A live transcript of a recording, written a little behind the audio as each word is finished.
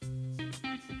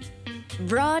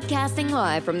Broadcasting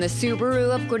live from the Subaru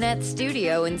of Gwinnett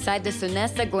studio inside the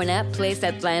Sonesta Gwinnett Place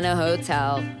Atlanta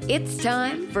Hotel. It's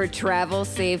time for Travel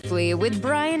Safely with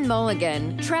Brian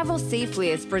Mulligan. Travel Safely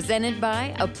is presented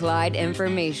by Applied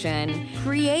Information,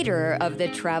 creator of the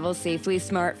Travel Safely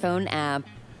smartphone app.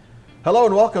 Hello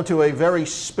and welcome to a very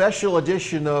special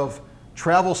edition of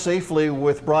Travel Safely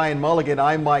with Brian Mulligan.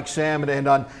 I'm Mike Salmon, and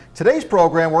on today's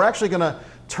program we're actually going to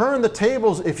turn the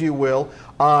tables, if you will,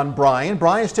 on Brian.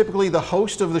 Brian is typically the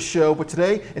host of the show, but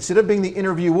today, instead of being the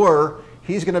interviewer,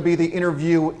 he's going to be the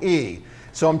interviewee.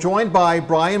 So I'm joined by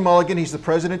Brian Mulligan. He's the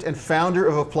president and founder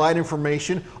of Applied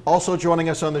Information. Also joining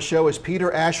us on the show is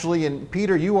Peter Ashley. And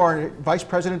Peter, you are vice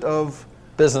president of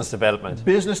Business Development.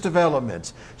 Business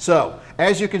Development. So,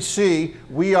 as you can see,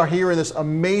 we are here in this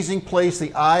amazing place, the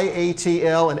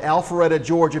IATL in Alpharetta,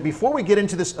 Georgia. Before we get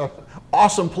into this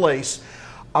awesome place,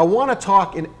 I want to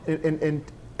talk in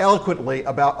eloquently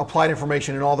about Applied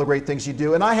Information and all the great things you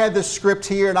do. And I had this script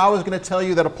here, and I was going to tell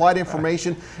you that Applied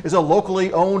Information is a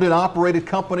locally owned and operated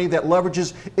company that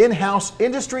leverages in-house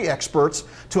industry experts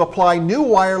to apply new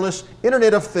wireless,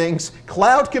 Internet of Things,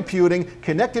 cloud computing,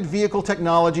 connected vehicle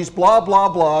technologies, blah, blah,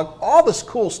 blah, all this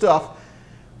cool stuff.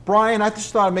 Brian, I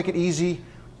just thought I'd make it easy.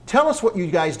 Tell us what you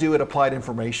guys do at Applied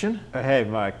Information. Hey,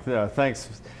 Mike. Thanks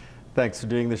for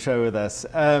doing the show with us.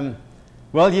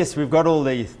 Well, yes, we've got all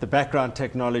the background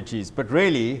technologies, but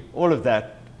really all of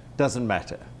that doesn't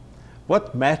matter.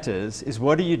 What matters is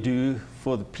what do you do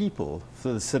for the people,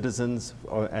 for the citizens,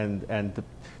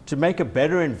 to make a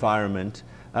better environment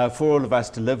for all of us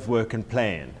to live, work, and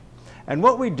play in. And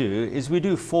what we do is we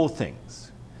do four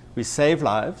things. We save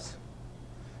lives,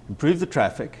 improve the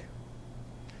traffic,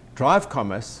 drive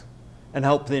commerce, and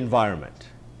help the environment.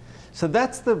 So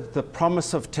that's the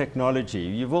promise of technology.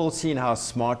 You've all seen how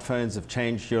smartphones have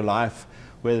changed your life,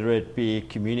 whether it be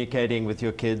communicating with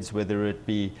your kids, whether it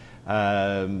be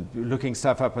looking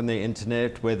stuff up on the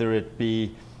internet, whether it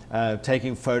be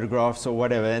taking photographs or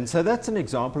whatever. And so that's an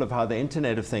example of how the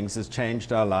Internet of Things has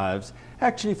changed our lives,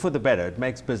 actually for the better. It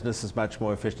makes businesses much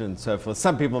more efficient and so forth.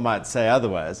 Some people might say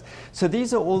otherwise. So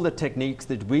these are all the techniques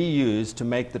that we use to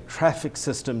make the traffic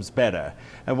systems better.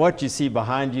 And what you see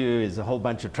behind you is a whole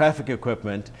bunch of traffic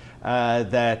equipment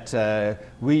that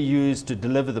we use to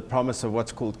deliver the promise of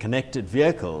what's called connected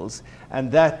vehicles.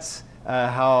 And that's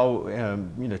how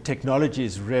technology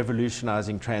is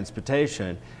revolutionizing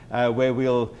transportation, where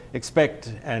we'll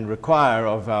expect and require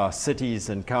of our cities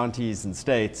and counties and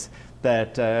states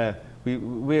that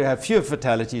we have fewer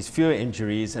fatalities, fewer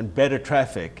injuries, and better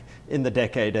traffic in the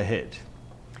decade ahead.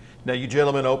 Now, you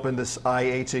gentlemen opened this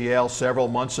IATL several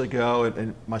months ago,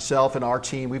 and myself and our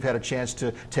team, we've had a chance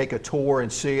to take a tour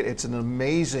and see it. It's an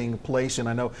amazing place, and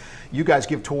I know you guys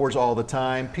give tours all the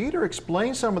time. Peter,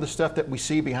 explain some of the stuff that we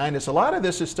see behind us. A lot of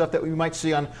this is stuff that we might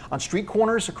see on street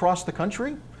corners across the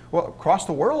country, well, across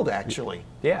the world, actually.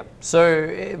 Yeah,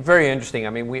 so very interesting. I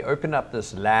mean, we opened up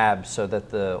this lab so that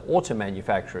the auto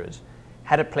manufacturers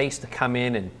had a place to come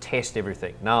in and test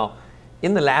everything. Now,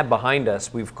 in the lab behind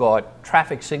us, we've got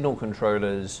traffic signal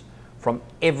controllers from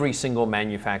every single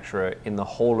manufacturer in the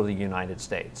whole of the United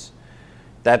States.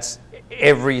 That's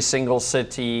every single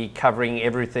city, covering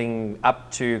everything up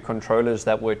to controllers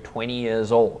that were 20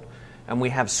 years old. And we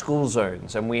have school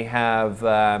zones, and we have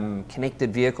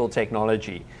connected vehicle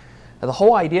technology. And the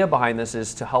whole idea behind this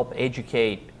is to help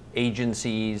educate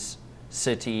agencies,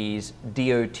 cities,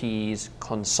 DOTs,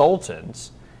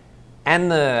 consultants,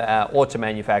 and the auto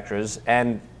manufacturers.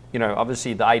 And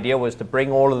obviously the idea was to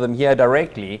bring all of them here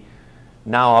directly.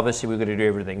 Now obviously we're going to do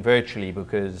everything virtually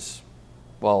because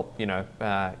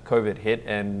COVID hit,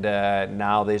 and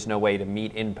now there's no way to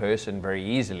meet in person very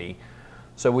easily.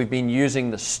 So we've been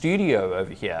using the studio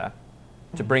over here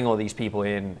to bring all these people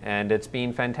in, and it's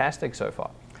been fantastic so far.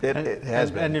 It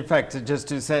has been. And in fact, just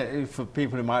to say, for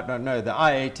people who might not know, the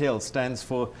IATL stands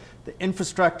for the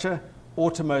Infrastructure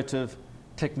Automotive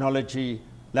Technology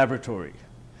Laboratory.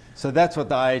 So that's what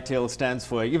the IATL stands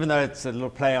for, even though it's a little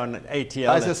play on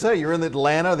ATL. As I say, you're in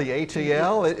Atlanta, the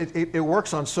ATL, it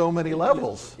works on so many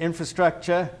levels.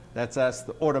 Infrastructure, that's us,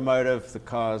 the automotive, the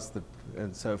cars,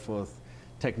 and so forth,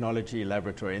 technology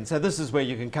laboratory. And so this is where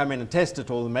you can come in and test it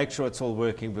all and make sure it's all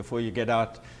working before you get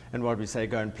out and go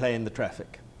and play in the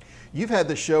traffic. You've had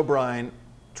the show, Brian,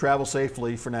 Travel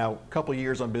Safely, for now a couple of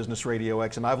years on Business Radio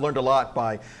X, and I've learned a lot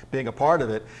by being a part of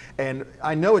it. And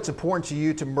I know it's important to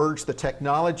you to merge the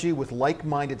technology with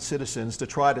like-minded citizens to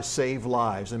try to save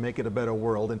lives and make it a better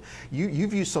world. And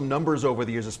you've used some numbers over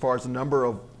the years as far as the number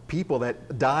of people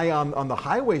that die on the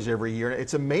highways every year.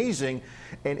 It's amazing,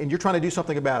 and you're trying to do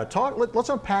something about it. Let's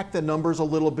unpack the numbers a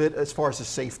little bit as far as the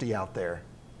safety out there.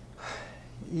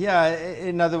 Yeah,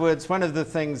 in other words, one of the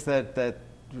things that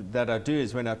I do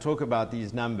is when I talk about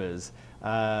these numbers,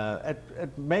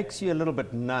 it makes you a little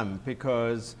bit numb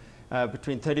because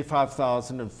between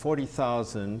 35,000 and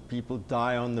 40,000 people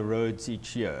die on the roads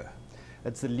each year.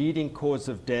 It's the leading cause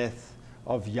of death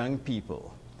of young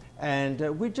people.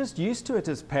 And we're just used to it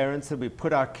as parents that we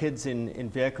put our kids in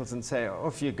vehicles and say,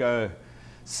 off you go,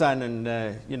 son,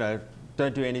 and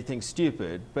don't do anything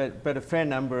stupid. But a fair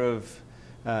number of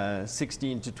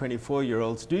 16 to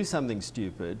 24-year-olds do something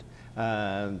stupid,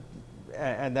 and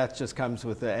that just comes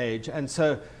with the age. And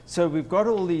so we've got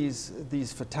all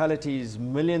these fatalities,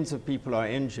 millions of people are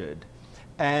injured,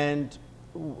 and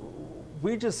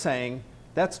we're just saying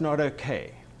that's not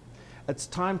okay. It's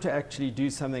time to actually do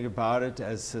something about it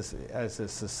as a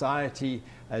society,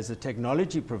 as a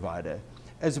technology provider,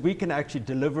 as we can actually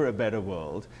deliver a better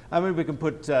world. I mean, we can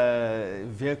put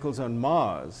vehicles on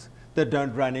Mars that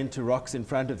don't run into rocks in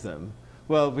front of them.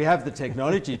 Well, we have the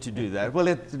technology to do that.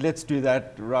 Well, let's do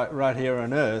that right here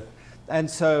on Earth. And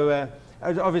so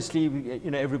obviously,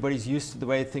 everybody's used to the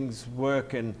way things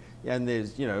work, and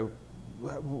there's,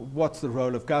 what's the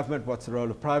role of government, what's the role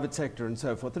of private sector, and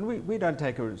so forth. And we don't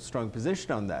take a strong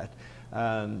position on that.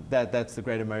 That's the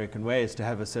great American way, is to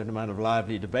have a certain amount of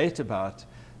lively debate about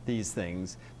these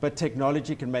things. But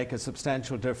technology can make a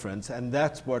substantial difference, and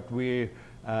that's what we're,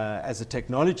 as a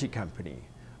technology company,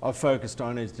 are focused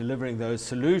on, is delivering those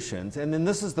solutions. And then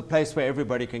this is the place where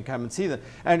everybody can come and see them.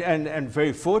 And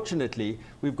very fortunately,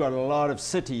 we've got a lot of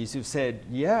cities who've said,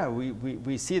 yeah,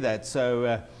 we see that.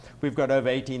 So we've got over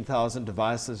 18,000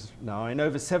 devices now in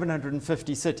over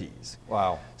 750 cities.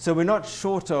 Wow. So we're not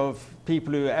short of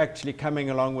people who are actually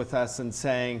coming along with us and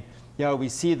saying, yeah, we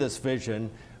see this vision.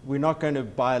 We're not going to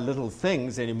buy little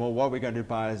things anymore. What we're going to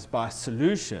buy is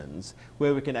solutions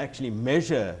where we can actually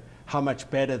measure how much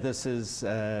better this is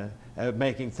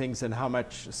making things and how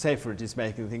much safer it is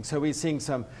making things. So we're seeing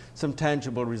some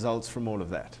tangible results from all of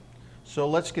that. So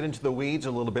let's get into the weeds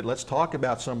a little bit. Let's talk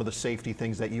about some of the safety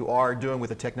things that you are doing with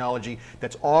the technology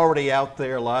that's already out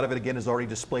there. A lot of it, again, is already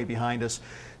displayed behind us.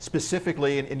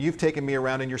 Specifically, and you've taken me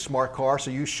around in your smart car, so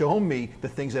you've shown me the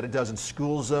things that it does in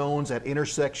school zones, at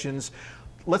intersections.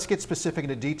 Let's get specific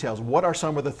into details. What are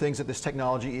some of the things that this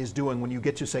technology is doing when you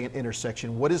get to, say, an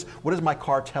intersection? What is my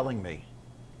car telling me?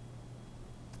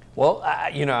 Well,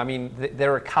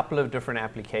 there are a couple of different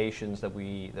applications that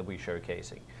we're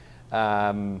showcasing.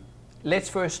 Let's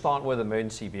first start with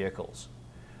emergency vehicles.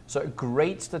 So,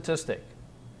 great statistic.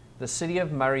 The city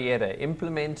of Marietta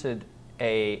implemented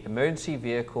an emergency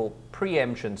vehicle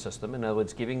preemption system, in other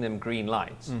words, giving them green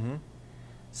lights. Mm-hmm.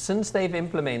 Since they've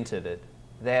implemented it,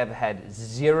 they have had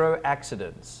 0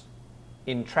 accidents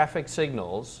in traffic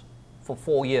signals for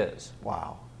 4 years.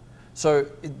 Wow. So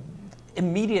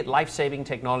immediate life-saving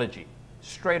technology,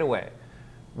 straight away.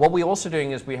 What we're also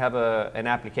doing is we have an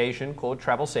application called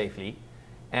Travel Safely,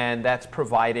 and that's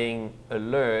providing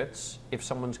alerts if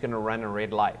someone's going to run a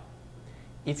red light,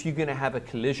 if you're going to have a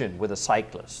collision with a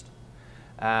cyclist,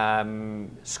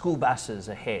 school buses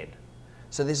ahead.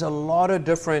 So there's a lot of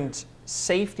different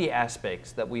safety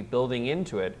aspects that we're building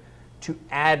into it to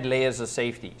add layers of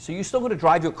safety. So you're still going to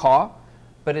drive your car,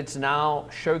 but it's now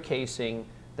showcasing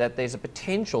that there's a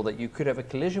potential that you could have a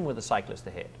collision with a cyclist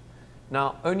ahead.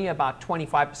 Now, only about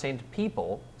 25% of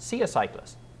people see a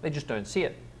cyclist. They just don't see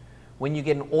it. When you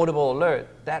get an audible alert,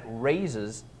 that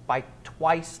raises by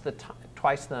twice the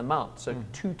amount, so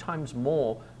 2 times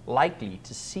more likely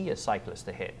to see a cyclist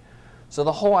ahead. So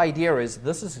the whole idea is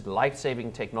this is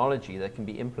life-saving technology that can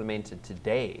be implemented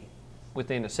today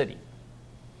within a city.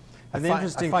 And I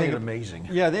find it amazing.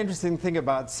 Yeah, the interesting thing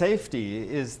about safety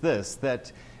is this,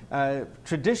 that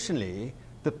traditionally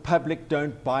the public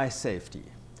don't buy safety.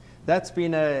 That's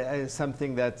been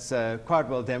something that's quite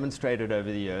well demonstrated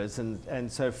over the years. And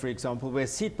so, for example, where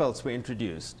seatbelts were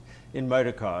introduced in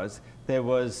motor cars, there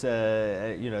was,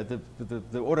 the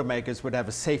automakers would have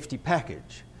a safety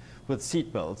package with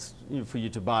seatbelts for you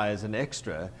to buy as an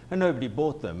extra, and nobody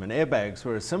bought them. And airbags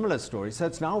were a similar story. So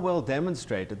it's now well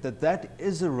demonstrated that that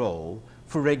is a role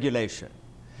for regulation,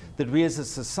 that we as a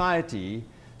society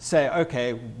say,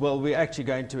 okay, well, we're actually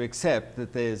going to accept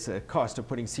that there's a cost of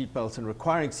putting seatbelts and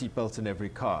requiring seatbelts in every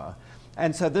car.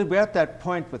 And so we're at that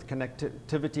point with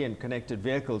connectivity and connected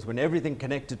vehicles, when everything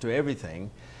connected to everything,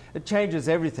 it changes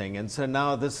everything. And so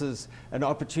now this is an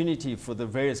opportunity for the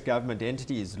various government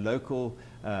entities, local,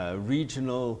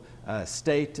 regional,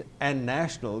 state and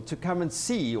national, to come and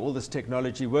see all this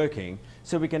technology working,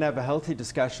 so we can have a healthy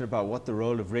discussion about what the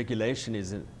role of regulation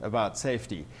is about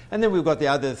safety. And then we've got the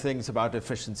other things about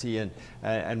efficiency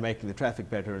and making the traffic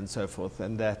better and so forth.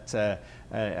 And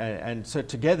and so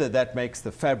together that makes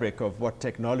the fabric of what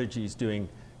technology is doing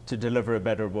to deliver a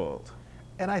better world.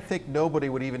 And I think nobody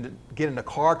would even get in a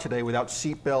car today without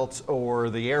seatbelts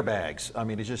or the airbags. I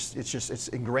mean, it's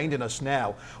ingrained in us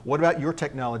now. What about your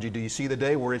technology? Do you see the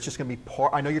day where it's just going to be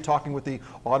part? I know you're talking with the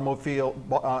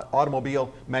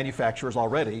automobile manufacturers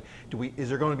already. Is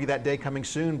there going to be that day coming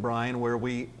soon, Brian, where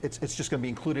it's just going to be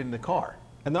included in the car?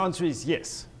 And the answer is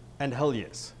yes, and hell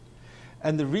yes.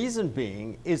 And the reason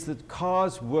being is that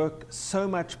cars work so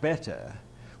much better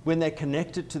when they're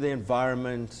connected to the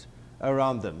environment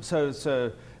around them. So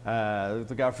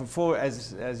the guy from Ford,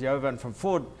 as Jovan from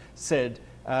Ford said,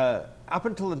 up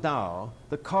until now,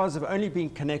 the cars have only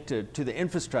been connected to the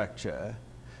infrastructure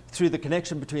through the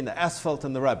connection between the asphalt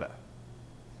and the rubber.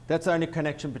 That's the only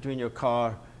connection between your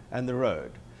car and the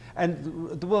road.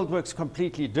 And the world works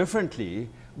completely differently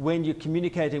when you're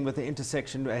communicating with the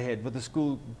intersection ahead, with the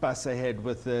school bus ahead,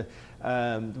 with the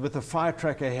fire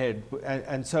truck ahead,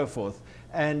 and so forth.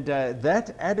 And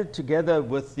that added together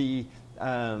with the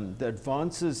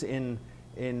advances in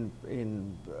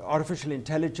artificial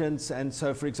intelligence. And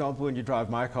so, for example, when you drive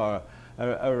my car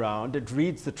around, it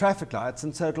reads the traffic lights,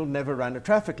 and so it'll never run a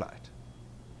traffic light,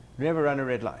 never run a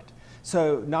red light.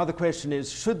 So now the question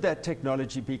is, should that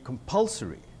technology be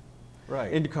compulsory?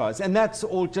 Right. In cars, and that's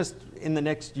all just in the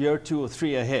next year, 2 or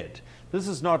 3 ahead. This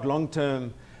is not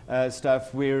long-term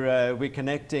stuff. We're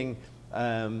connecting,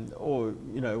 all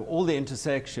the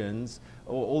intersections,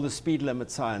 or all the speed limit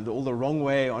signs, all the wrong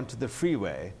way onto the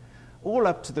freeway, all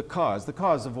up to the cars. The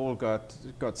cars have all got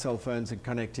cell phones and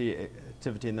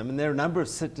connectivity in them, and there are a number of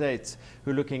states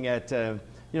who are looking at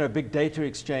big data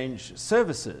exchange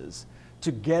services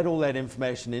to get all that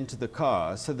information into the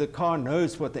car, so the car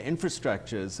knows what the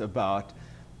infrastructure is about,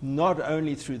 not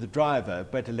only through the driver,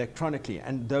 but electronically.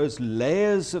 And those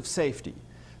layers of safety,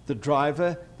 the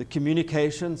driver, the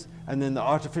communications, and then the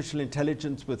artificial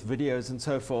intelligence with videos and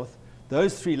so forth,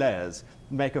 those 3 layers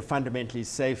make a fundamentally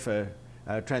safer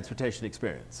transportation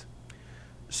experience.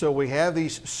 So we have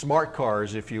these smart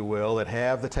cars, if you will, that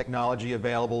have the technology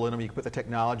available in them. You can put the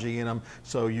technology in them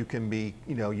so you can be,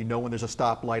 you know when there's a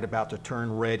stoplight about to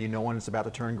turn red, you know when it's about to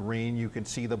turn green. You can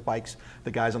see the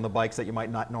guys on the bikes that you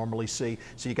might not normally see.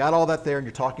 So you got all that there, and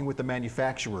you're talking with the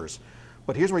manufacturers.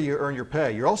 But here's where you earn your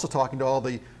pay. You're also talking to all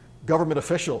the government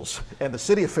officials and the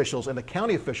city officials and the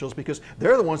county officials, because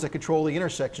they're the ones that control the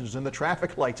intersections and the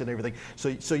traffic lights and everything.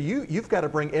 So you've got to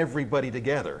bring everybody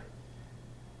together.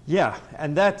 Yeah,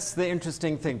 and that's the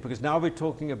interesting thing, because now we're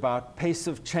talking about pace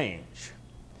of change.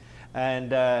 And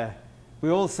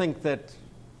we all think that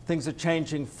things are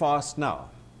changing fast now.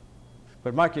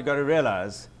 But Mike, you've got to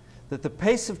realize that the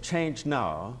pace of change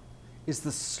now is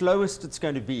the slowest it's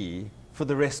going to be for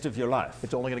the rest of your life.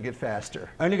 It's only going to get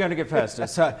faster. Only going to get faster.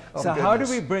 So how do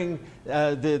we bring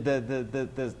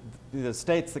the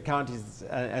states, the counties,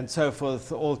 and so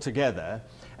forth all together?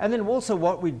 And then also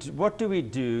what do we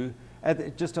do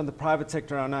just on the private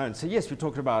sector on our own? So yes, we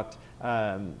talked about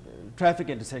traffic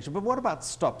intersection, but what about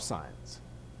stop signs?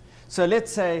 So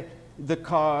let's say the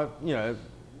car,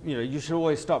 you should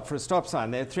always stop for a stop sign.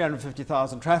 There are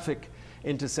 350,000 traffic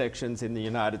intersections in the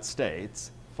United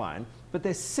States, fine, but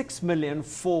there's 6 million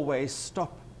 4-way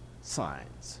stop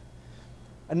signs.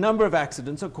 A number of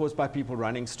accidents are caused by people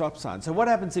running stop signs. So what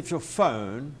happens if your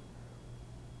phone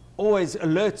always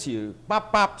alerts you,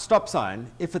 bop, bop, stop sign,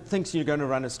 if it thinks you're going to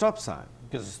run a stop sign?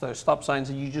 Because it's those stop signs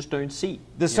that you just don't see.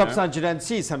 The stop signs you don't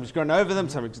see. Somebody's gone over them,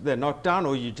 they're knocked down,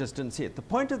 or you just didn't see it. The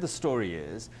point of the story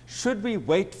is, should we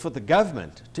wait for the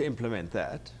government to implement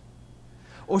that?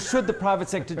 Or should the private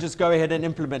sector just go ahead and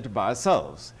implement it by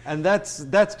ourselves? And that's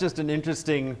just an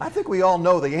interesting... I think we all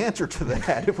know the answer to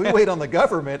that. If we wait on the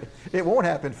government, it won't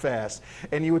happen fast.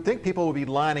 And you would think people would be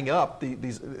lining up,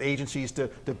 these agencies, to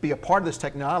be a part of this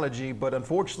technology, but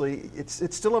unfortunately,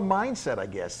 it's still a mindset, I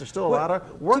guess. There's still a lot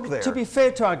of work there. To be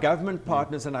fair to our government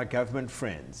partners and our government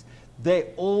friends, they're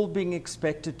all being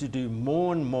expected to do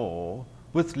more and more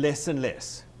with less and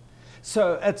less.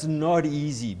 So it's not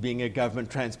easy being a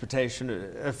government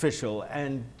transportation official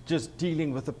and just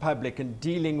dealing with the public and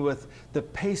dealing with the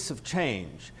pace of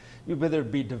change, whether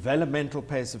it be developmental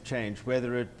pace of change,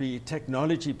 whether it be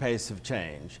technology pace of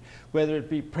change, whether it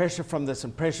be pressure from this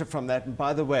and pressure from that. And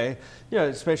by the way,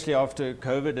 especially after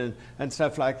COVID and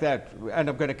stuff like that, and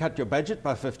I'm going to cut your budget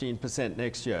by 15%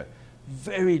 next year.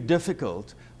 very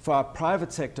difficult for our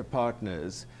private sector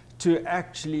partners to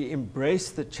actually embrace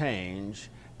the change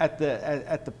at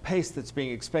the pace that's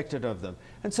being expected of them.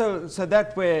 And so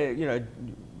that where,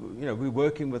 we're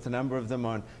working with a number of them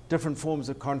on different forms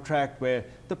of contract where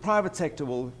the private sector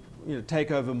will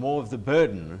take over more of the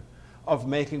burden of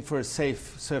making for a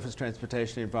safe surface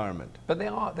transportation environment. But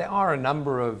there are a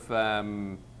number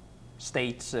of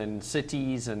states and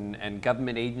cities and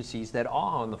government agencies that are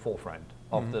on the forefront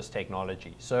of this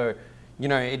technology. So,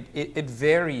 it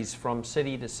varies from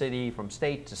city to city, from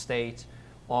state to state,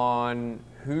 on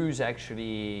who's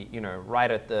actually,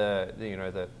 right at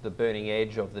the burning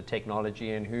edge of the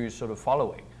technology and who's sort of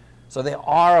following. So there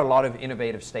are a lot of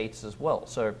innovative states as well.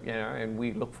 So, and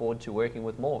we look forward to working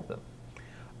with more of them.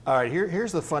 All right,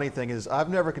 here's the funny thing is I've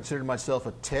never considered myself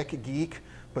a tech geek,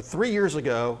 but 3 years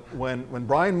ago when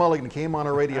Brian Mulligan came on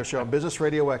a radio show on Business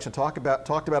Radio X and talked about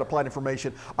applied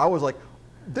information, I was like,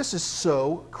 this is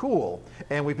so cool.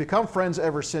 And we've become friends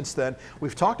ever since then.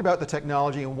 We've talked about the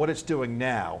technology and what it's doing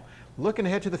now. Looking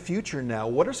ahead to the future now,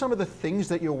 what are some of the things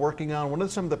that you're working on? What are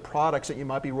some of the products that you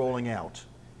might be rolling out?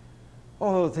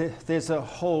 Oh, there's a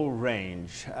whole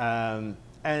range.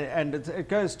 And it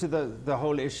goes to the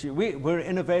whole issue. We're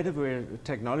innovative, we're a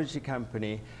technology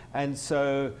company, and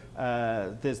so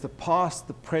there's the past,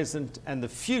 the present, and the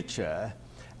future.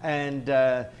 And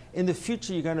in the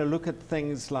future, you're going to look at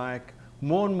things like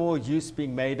more and more use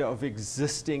being made of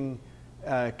existing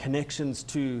connections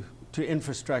to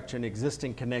infrastructure and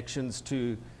existing connections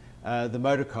to the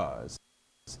motor cars.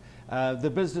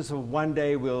 The business of one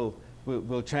day will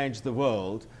change the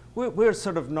world. We're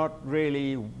sort of not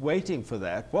really waiting for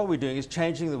that. What we're doing is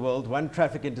changing the world one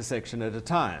traffic intersection at a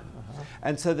time.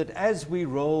 And so that as we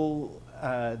roll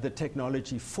the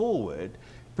technology forward,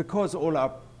 because all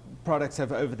our products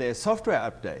have over-the-air software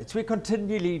updates, we're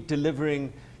continually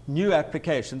delivering new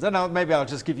applications. And maybe I'll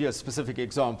just give you a specific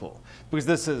example, because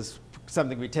this is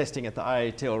something we're testing at the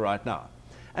IATL right now.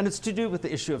 And it's to do with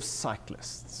the issue of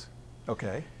cyclists.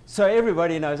 Okay. So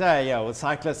everybody knows,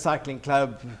 cyclists, cycling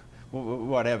club,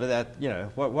 whatever that,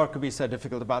 what could be so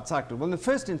difficult about cycling? Well, in the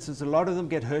first instance, a lot of them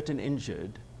get hurt and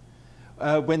injured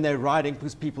when they're riding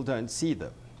because people don't see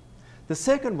them. The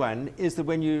second one is that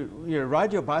when you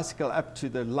ride your bicycle up to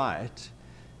the light,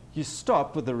 you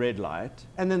stop with the red light,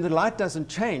 and then the light doesn't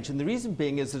change. And the reason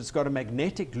being is that it's got a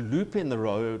magnetic loop in the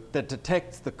road that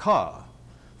detects the car.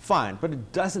 Fine, but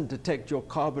it doesn't detect your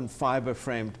carbon fiber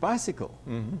framed bicycle.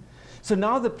 Mm-hmm. So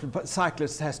now the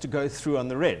cyclist has to go through on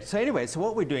the red. So anyway,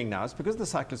 what we're doing now is, because the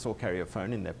cyclists all carry a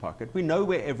phone in their pocket, we know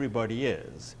where everybody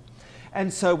is.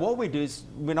 And so what we do is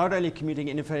we're not only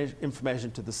communicating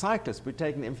information to the cyclist, we're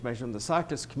taking the information from the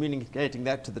cyclist, communicating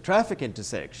that to the traffic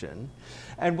intersection.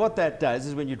 And what that does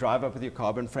is when you drive up with your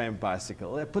carbon frame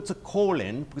bicycle, it puts a call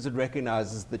in because it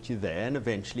recognizes that you're there, and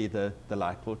eventually the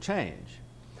light will change.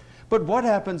 But what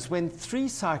happens when 3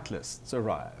 cyclists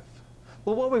arrive?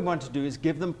 Well, what we want to do is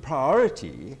give them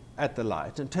priority at the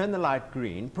light and turn the light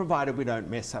green, provided we don't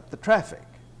mess up the traffic.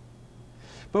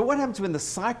 But what happens when the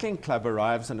cycling club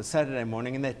arrives on a Saturday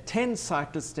morning and there are 10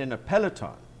 cyclists in a peloton?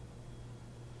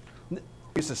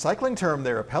 It's a cycling term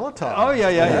there, a peloton. Oh,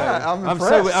 yeah. I'm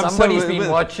impressed. Somebody's been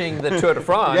watching the Tour de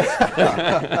France.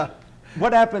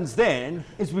 What happens then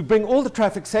is we bring all the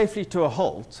traffic safely to a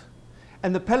halt,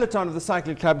 and the peloton of the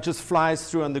cycling club just flies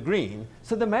through on the green.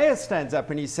 So the mayor stands up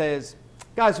and he says,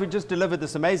 guys, we just delivered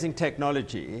this amazing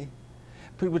technology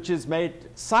which has made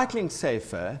cycling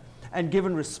safer and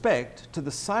given respect to the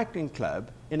cycling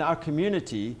club in our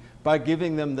community by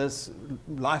giving them this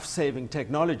life-saving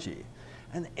technology.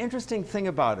 And the interesting thing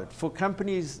about it, for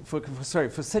companies, for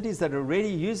cities that already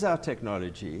use our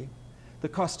technology, the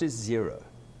cost is zero.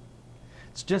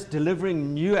 It's just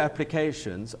delivering new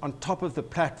applications on top of the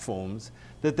platforms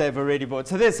that they've already bought.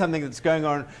 So there's something that's going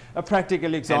on, a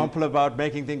practical example about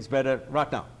making things better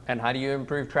right now. And how do you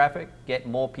improve traffic? Get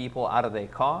more people out of their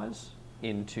cars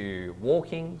into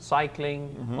walking,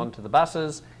 cycling, onto the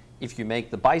buses. If you make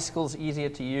the bicycles easier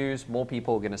to use, more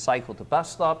people are going to cycle to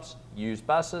bus stops, use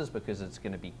buses because it's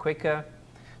going to be quicker.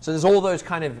 So there's all those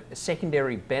kind of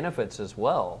secondary benefits as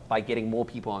well by getting more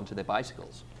people onto their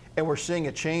bicycles. And we're seeing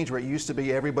a change where it used to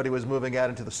be everybody was moving out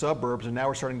into the suburbs, and now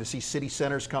we're starting to see city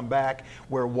centers come back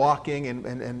where walking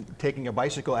and taking a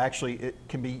bicycle actually it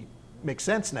can make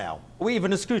sense now. Or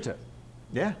even a scooter.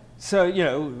 Yeah. So,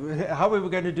 how are we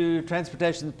going to do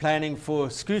transportation planning for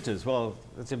scooters? Well,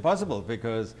 it's impossible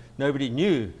because nobody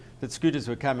knew that scooters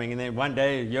were coming. And then one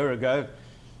day, a year ago,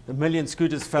 1 million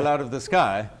scooters fell out of the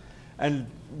sky and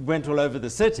went all over the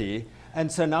city. And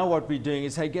so now what we're doing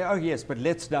is say, oh yes, but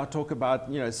let's now talk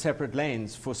about separate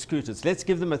lanes for scooters. Let's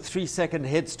give them a 3-second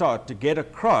head start to get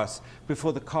across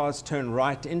before the cars turn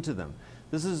right into them.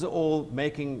 This is all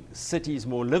making cities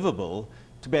more livable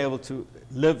to be able to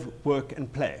live, work,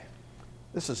 and play.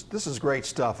 This is great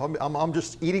stuff. I'm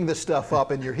just eating this stuff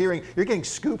up, and you're getting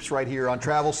scoops right here on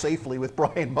Travel Safely with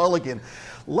Brian Mulligan.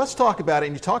 Let's talk about it.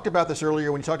 And you talked about this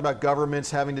earlier when you talked about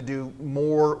governments having to do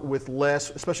more with less,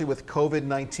 especially with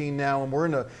COVID-19 now, and we're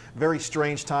in a very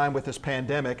strange time with this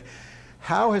pandemic.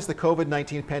 How has the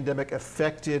COVID-19 pandemic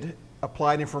affected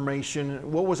applied information?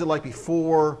 What was it like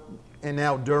before and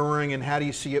now during, and how do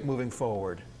you see it moving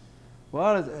forward?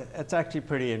 Well, it's actually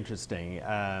pretty interesting.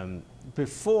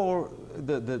 Before,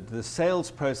 the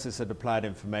sales process at Applied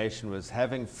Information was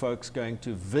having folks going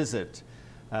to visit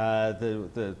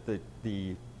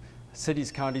the cities,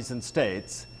 counties, and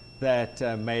states that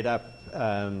made up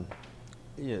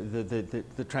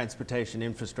the transportation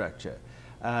infrastructure.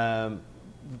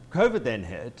 COVID then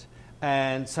hit,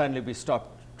 and suddenly we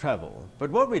stopped travel.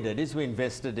 But what we did is we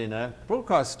invested in a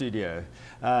broadcast studio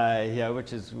here,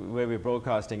 which is where we're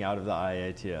broadcasting out of the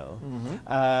IATL,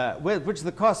 which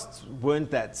the costs weren't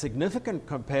that significant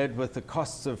compared with the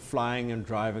costs of flying and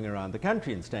driving around the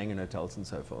country and staying in hotels and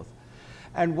so forth.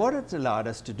 And what it allowed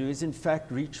us to do is, in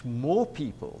fact, reach more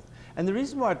people. And the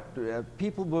reason why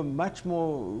people were much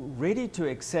more ready to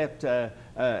accept a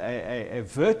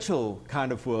virtual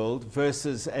kind of world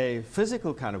versus a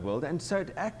physical kind of world, and so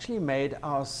it actually made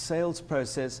our sales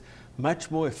process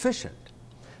much more efficient.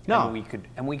 Now,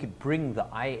 and we could bring the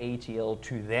IATL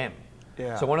to them.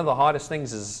 Yeah. So one of the hardest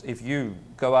things is if you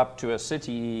go up to a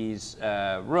city's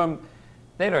room,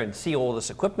 they don't see all this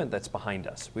equipment that's behind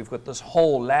us. We've got this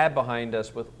whole lab behind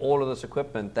us with all of this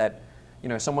equipment that,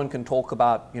 someone can talk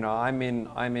about, I'm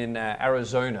in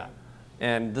Arizona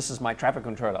and this is my traffic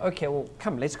controller. Okay, well,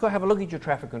 come, let's go have a look at your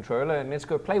traffic controller and let's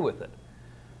go play with it.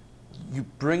 You're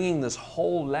bringing this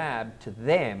whole lab to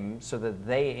them so that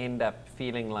they end up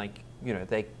feeling like,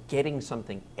 they're getting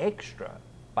something extra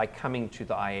by coming to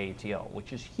the IATL,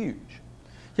 which is huge.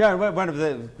 Yeah,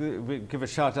 we give a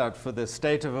shout out for the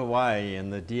state of Hawaii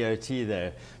and the DOT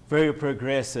there. Very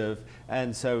progressive,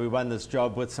 and so we won this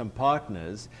job with some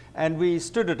partners, and we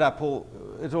stood it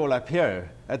all up here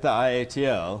at the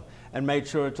IATL and made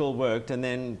sure it all worked, and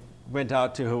then went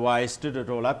out to Hawaii, stood it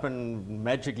all up, and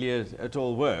magically it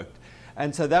all worked.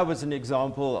 And so that was an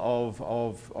example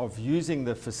of using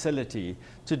the facility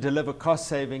to deliver cost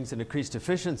savings and increased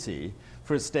efficiency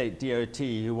for a state DOT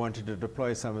who wanted to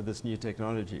deploy some of this new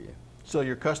technology. So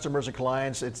your customers and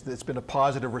clients, it's been a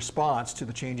positive response to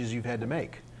the changes you've had to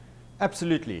make.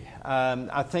 Absolutely.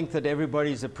 I think that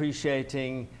everybody's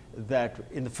appreciating that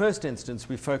in the first instance,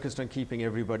 we focused on keeping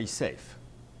everybody safe.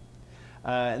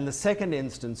 In the second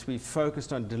instance, we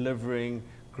focused on delivering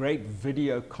great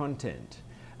video content.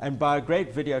 And by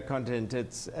great video content,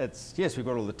 it's yes, we've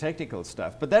got all the technical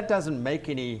stuff, but that doesn't make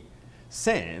any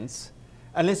sense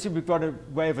unless you've got a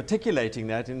way of articulating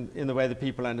that in the way that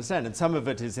people understand. And some of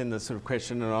it is in the sort of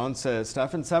question and answer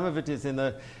stuff, and some of it is in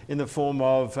the form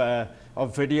of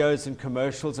videos and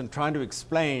commercials and trying to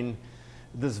explain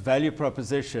this value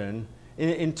proposition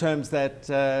in terms that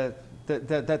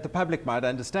the public might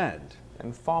understand.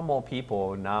 And far more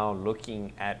people are now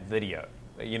looking at video.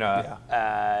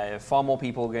 Far more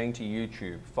people are going to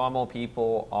YouTube. Far more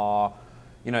people are,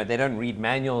 they don't read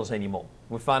manuals anymore.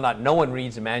 We found out no one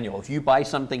reads a manual. If you buy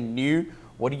something new,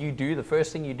 what do? The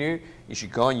first thing you do is you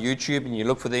go on YouTube and you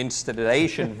look for the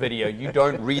installation video. You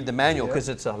don't read the manual because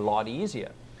it's a lot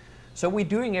easier. So we're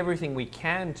doing everything we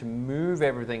can to move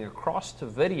everything across to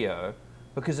video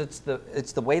because it's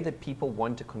the way that people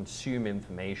want to consume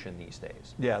information these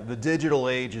days. Yeah, the digital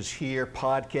age is here,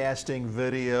 podcasting,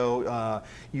 video.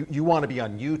 You want to be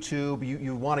on YouTube,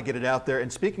 you want to get it out there. And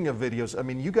speaking of videos, I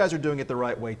mean, you guys are doing it the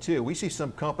right way too. We see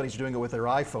some companies doing it with their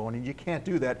iPhone, and you can't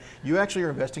do that. You actually are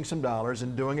investing some dollars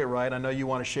and doing it right. I know you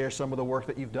want to share some of the work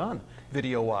that you've done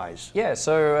video-wise. Yeah,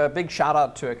 so a big shout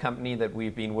out to a company that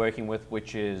we've been working with,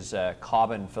 which is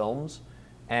Carbon Films.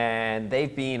 And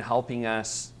they've been helping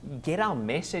us get our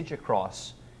message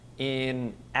across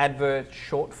in adverts,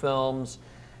 short films,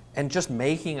 and just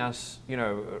making us,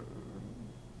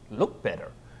 look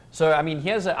better. So, I mean,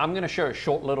 I'm going to show a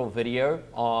short little video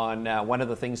on one of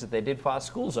the things that they did for our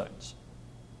school zones.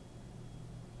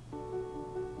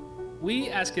 We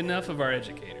ask enough of our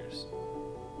educators.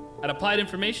 At Applied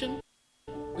Information,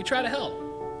 we try to help.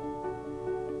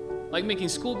 Like making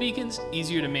school beacons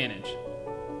easier to manage.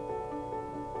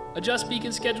 Adjust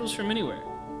beacon schedules from anywhere.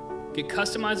 Get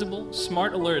customizable,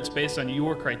 smart alerts based on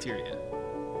your criteria.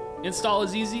 Install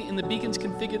is easy and the beacons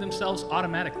configure themselves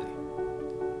automatically.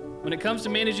 When it comes to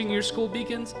managing your school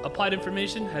beacons, Applied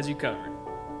Information has you covered.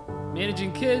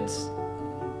 Managing kids,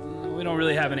 we don't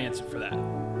really have an answer for that.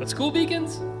 But school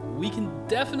beacons, we can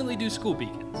definitely do school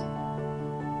beacons.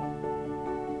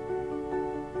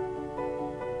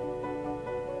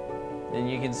 And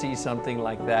you can see something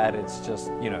like that. It's just,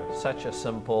 such a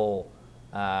simple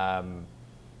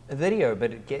video,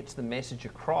 but it gets the message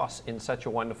across in such a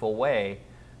wonderful way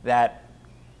that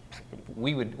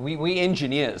we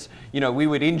engineers, we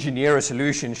would engineer a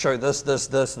solution, show this,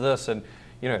 and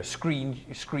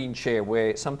screen share,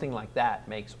 where something like that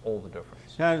makes all the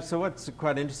difference. Now, so what's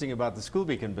quite interesting about the school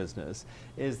beacon business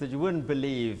is that you wouldn't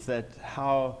believe that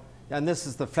and this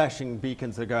is the flashing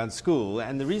beacons that go in school,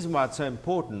 and the reason why it's so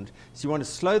important is you want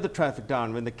to slow the traffic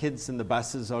down when the kids and the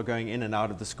buses are going in and out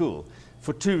of the school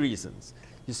for two reasons.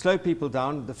 You slow people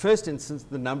down. The first instance,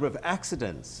 the number of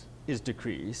accidents is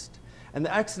decreased, and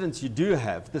the accidents you do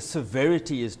have, the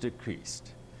severity is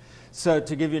decreased. So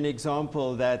to give you an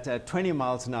example, that at 20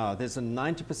 miles an hour, there's a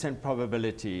 90%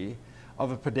 probability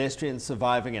of a pedestrian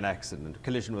surviving an accident,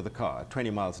 collision with a car at 20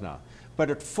 miles an hour. But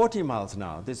at 40 miles an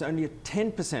hour, there's only a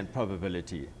 10%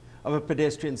 probability of a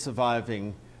pedestrian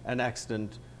surviving an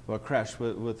accident or a crash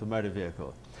with a motor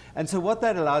vehicle. And so what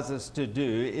that allows us to do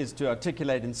is to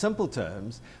articulate in simple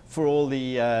terms for all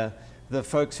the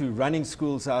folks who are running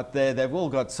schools out there. They've all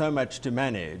got so much to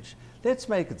manage. Let's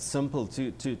make it simple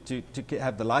to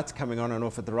have the lights coming on and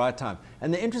off at the right time.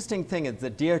 And the interesting thing is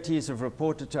that DOTs have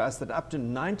reported to us that up to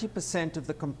 90% of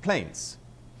the complaints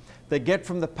they get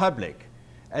from the public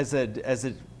as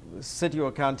a city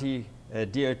or county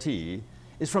DOT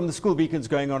is from the school beacons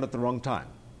going on at the wrong time.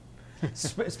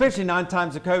 Especially 9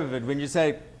 times of COVID, when you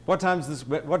say,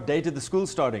 what date did the school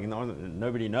starting? And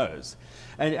nobody knows.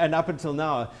 And up until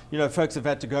now, folks have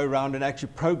had to go around and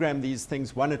actually program these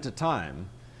things one at a time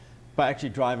by actually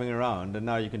driving around, and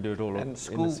now you can do it all. And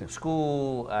school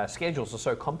schedules are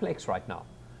so complex right now.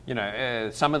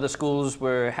 Some of the schools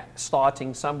were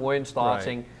starting, some weren't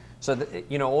starting. Right. So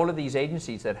that, all of these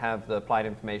agencies that have the applied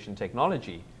information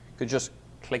technology could just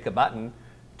click a button,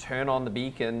 turn on the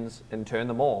beacons, and turn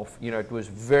them off. It was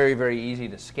very, very easy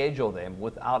to schedule them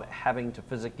without having to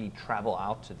physically travel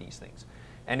out to these things.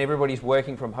 And everybody's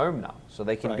working from home now, so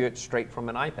they can do it straight from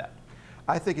an iPad.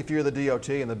 I think if you're the DOT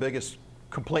and the biggest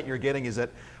complaint you're getting is that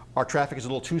our traffic is a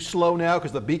little too slow now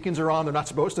because the beacons are on, they're not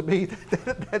supposed to be,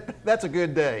 that's a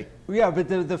good day. Yeah, but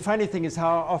the funny thing is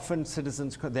how often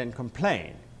citizens then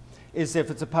complain is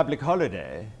if it's a public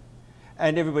holiday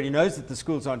and everybody knows that the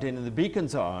schools aren't in and the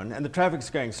beacons are on and the traffic's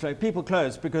going slow, people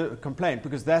complain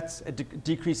because that's a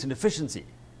decrease in efficiency.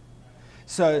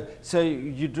 So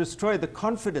you destroy the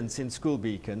confidence in school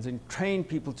beacons and train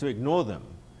people to ignore them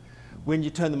when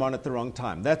you turn them on at the wrong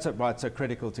time. That's why it's so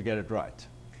critical to get it right.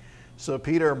 So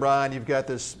Peter and Brian, you've got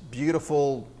this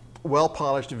beautiful,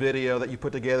 well-polished video that you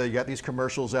put together. You got these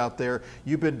commercials out there.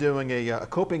 You've been doing a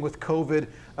Coping with COVID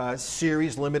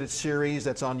series, limited series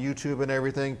that's on YouTube and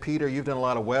everything. Peter, you've done a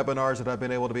lot of webinars that I've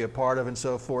been able to be a part of and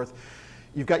so forth.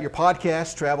 You've got your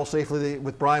podcast, Travel Safely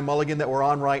with Brian Mulligan, that we're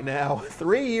on right now.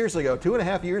 3 years ago,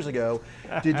 2.5 years ago,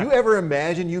 did you ever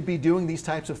imagine you'd be doing these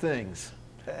types of things?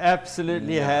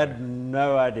 Absolutely had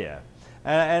no idea.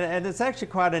 And it's actually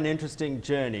quite an interesting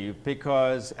journey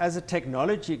because as a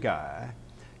technology guy,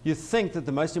 you think that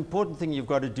the most important thing you've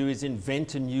got to do is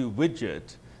invent a new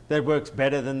widget that works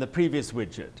better than the previous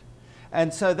widget.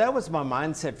 And so that was my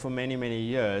mindset for many, many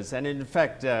years. And in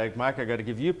fact, Mike, I got to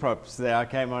give you props there. I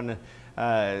came on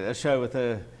a show with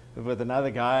another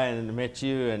guy and met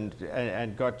you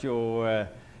and got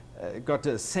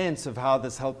a sense of how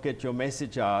this helped get your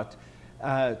message out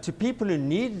to people who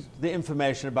need the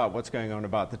information about what's going on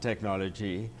about the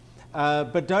technology,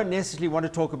 but don't necessarily want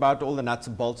to talk about all the nuts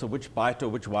and bolts of which byte or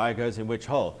which wire goes in which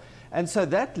hole. And so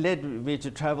that led me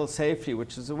to Travel Safely,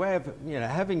 which is a way of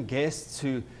having guests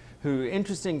who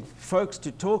interesting folks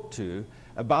to talk to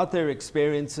about their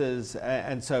experiences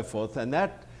and so forth. And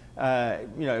that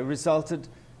resulted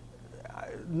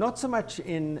not so much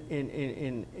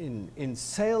in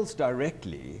sales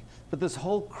directly, but this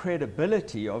whole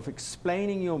credibility of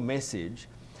explaining your message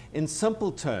in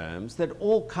simple terms that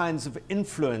all kinds of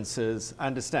influencers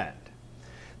understand.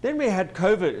 Then we had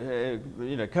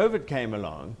COVID, COVID came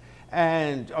along,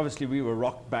 and obviously we were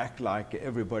rocked back like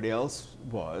everybody else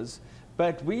was,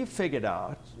 but we figured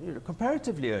out,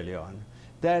 comparatively early on,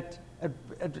 that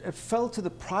it fell to the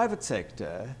private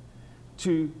sector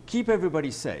to keep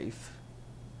everybody safe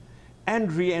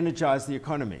and re-energize the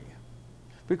economy.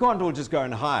 We can't all just go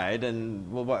and hide, and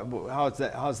how's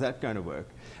that going to work?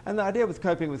 And the idea with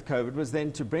Coping with COVID was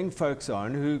then to bring folks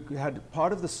on who had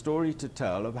part of the story to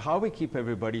tell of how we keep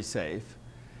everybody safe,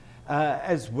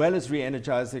 as well as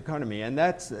re-energize the economy. And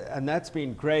that's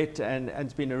been great, and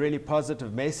it's been a really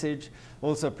positive message.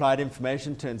 Also, Applied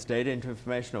Information turns data into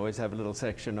information. I always have a little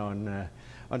section on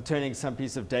turning some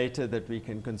piece of data that we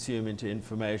can consume into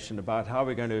information about how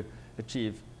we're going to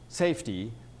achieve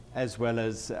safety as well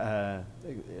as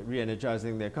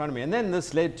re-energizing the economy. And then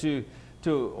this led to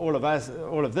all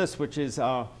of this, which is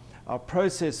our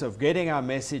process of getting our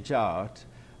message out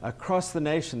across the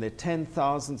nation. There are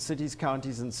 10,000 cities,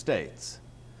 counties, and states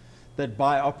that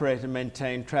buy, operate, and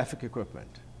maintain traffic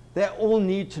equipment. They all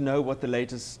need to know what the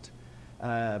latest,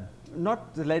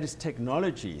 not the latest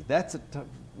technology. That's a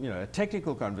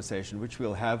technical conversation which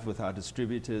we'll have with our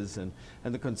distributors and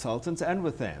the consultants and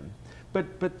with them. But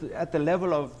at the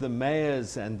level of the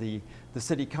mayors and the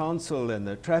city council and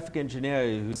the traffic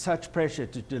engineer, who's such pressure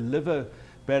to deliver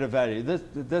better value,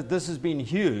 this has been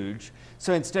huge.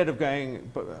 So instead of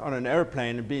going on an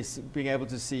airplane and being able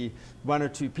to see 1 or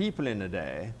 2 people in a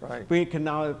day, right, we can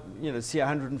now see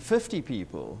 150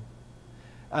 people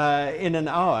in an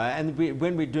hour. And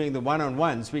when we're doing the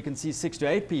one-on-ones, we can see 6 to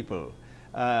 8 people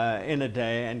in a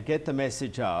day and get the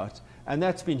message out. And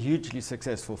that's been hugely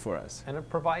successful for us. And it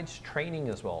provides training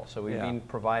as well. So we've been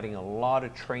providing a lot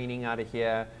of training out of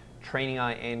here, training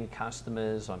our end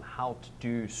customers on how to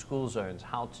do school zones,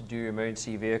 how to do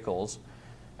emergency vehicles.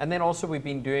 And then also we've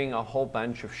been doing a whole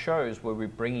bunch of shows where we're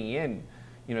bringing in,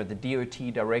 the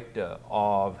DOT director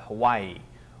of Hawaii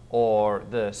or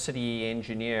the city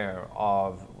engineer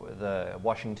of the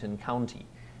Washington County.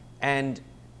 And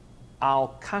our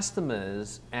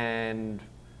customers and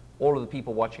all of the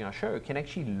people watching our show can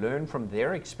actually learn from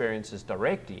their experiences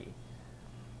directly,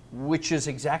 which is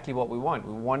exactly what we want.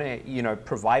 We want to,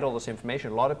 provide all this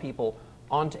information. A lot of people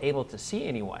aren't able to see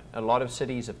anyone. A lot of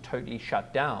cities have totally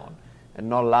shut down and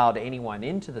not allowed anyone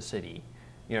into the city,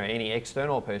 any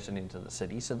external person into the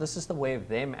city. So this is the way of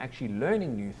them actually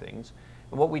learning new things.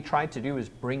 And what we tried to do is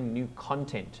bring new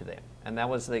content to them. And that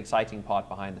was the exciting part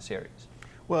behind the series.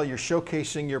 Well, you're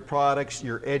showcasing your products,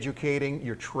 you're educating,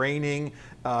 you're training,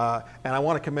 and I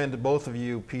want to commend both of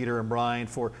you, Peter and Brian,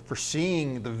 for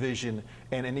seeing the vision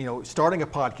and starting a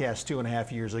podcast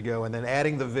 2.5 years ago, and then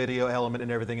adding the video element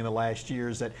and everything in the last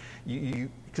years. That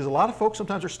because a lot of folks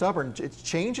sometimes are stubborn.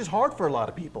 Change is hard for a lot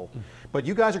of people, but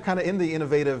you guys are kind of in the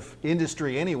innovative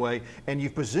industry anyway, and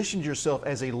you've positioned yourself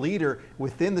as a leader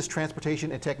within this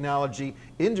transportation and technology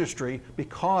industry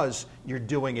because you're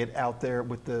doing it out there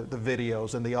with the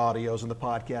videos and the audios and the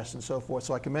podcasts and so forth.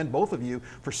 So I commend both of you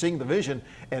for seeing the vision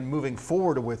and moving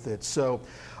forward with it. So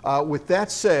with that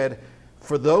said,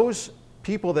 for those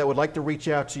people that would like to reach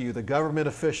out to you, the government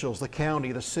officials, the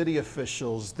county, the city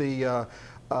officials, the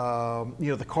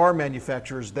car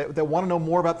manufacturers that want to know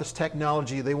more about this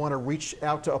technology, they want to reach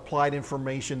out to Applied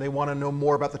Information, they want to know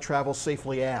more about the Travel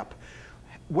Safely app.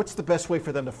 What's the best way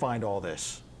for them to find all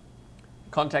this?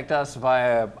 Contact us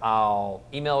via our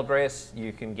email address.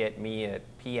 You can get me at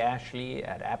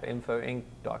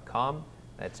pashley@appinfoinc.com.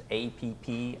 That's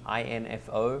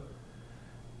APPINFO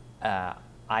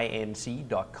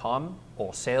inc.com,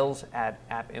 or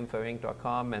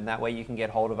sales@appinfoinc.com, and that way you can get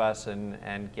hold of us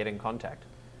and get in contact.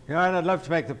 And I'd love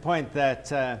to make the point that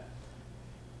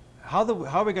how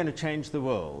we're going to change the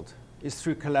world is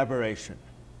through collaboration.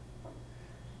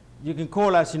 You can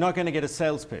call us, you're not going to get a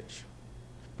sales pitch.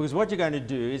 Because what you're going to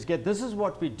do is this is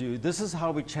what we do, this is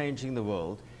how we're changing the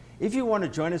world. If you want to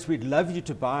join us, we'd love you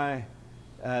to buy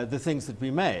the things that we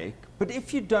make. But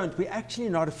if you don't, we're actually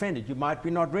not offended. You might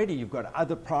be not ready. You've got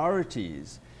other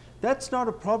priorities. That's not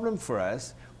a problem for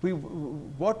us.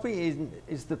 What we're in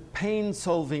is the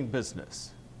pain-solving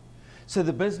business. So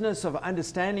the business of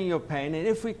understanding your pain, and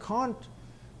if we can't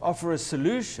offer a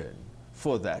solution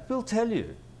for that, we'll tell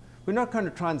you. We're not going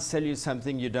to try and sell you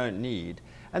something you don't need.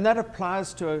 And that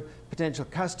applies to potential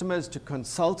customers, to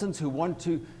consultants who want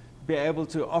to be able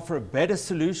to offer a better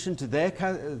solution to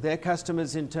their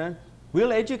customers in turn.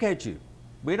 We'll educate you.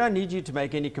 We don't need you to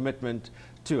make any commitment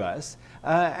to us.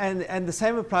 And the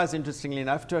same applies, interestingly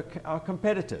enough, to our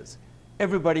competitors.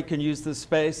 Everybody can use this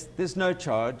space. There's no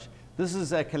charge. This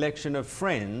is a collection of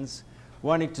friends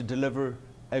wanting to deliver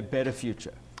a better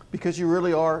future. Because you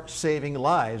really are saving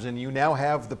lives, and you now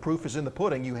have the proof is in the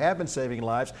pudding. You have been saving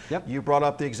lives. Yep. You brought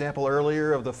up the example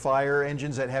earlier of the fire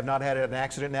engines that have not had an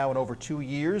accident now in over 2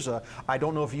 years. I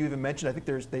don't know if you even mentioned, I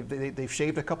think they've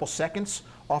shaved a couple seconds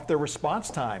off their response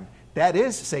time. That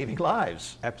is saving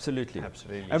lives. Absolutely.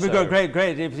 Absolutely. And we've got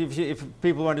great. If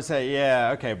people want to say,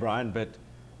 yeah, okay, Brian, but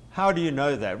how do you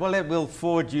know that? Well, we'll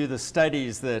forward you the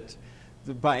studies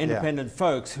by independent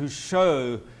folks who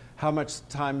show how much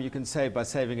time you can save by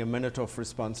saving a minute off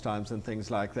response times and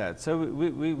things like that. So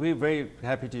we're very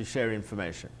happy to share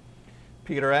information.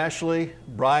 Peter Ashley,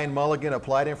 Brian Mulligan,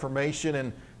 Applied Information,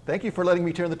 and thank you for letting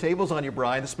me turn the tables on you,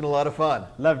 Brian. This has been a lot of fun.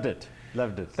 Loved it.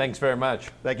 Loved it. Thanks very much.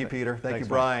 Thank you, Peter. Thank you, Thanks,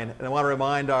 Brian. And I want to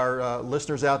remind our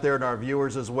listeners out there and our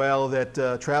viewers as well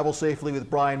that Travel Safely with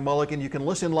Brian Mulligan, you can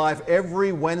listen live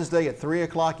every Wednesday at 3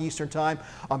 o'clock Eastern Time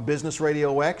on Business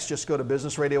Radio X. Just go to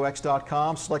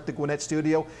businessradiox.com, select the Gwinnett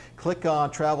Studio, click on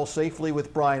Travel Safely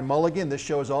with Brian Mulligan. This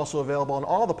show is also available on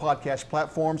all the podcast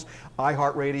platforms,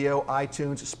 iHeartRadio,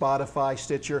 iTunes, Spotify,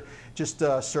 Stitcher. Just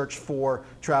search for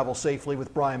Travel Safely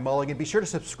with Brian Mulligan. Be sure to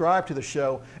subscribe to the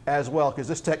show as well, because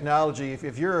this technology,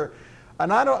 if you're,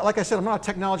 and I don't, like I said, I'm not a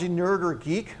technology nerd or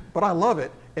geek, but I love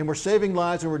it, and we're saving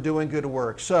lives and we're doing good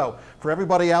work. So for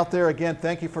everybody out there, again,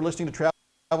 thank you for listening to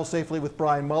Travel Safely with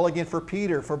Brian Mulligan. For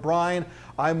Peter, for Brian,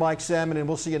 I'm Mike Salmon, and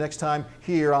we'll see you next time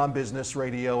here on Business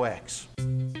Radio X.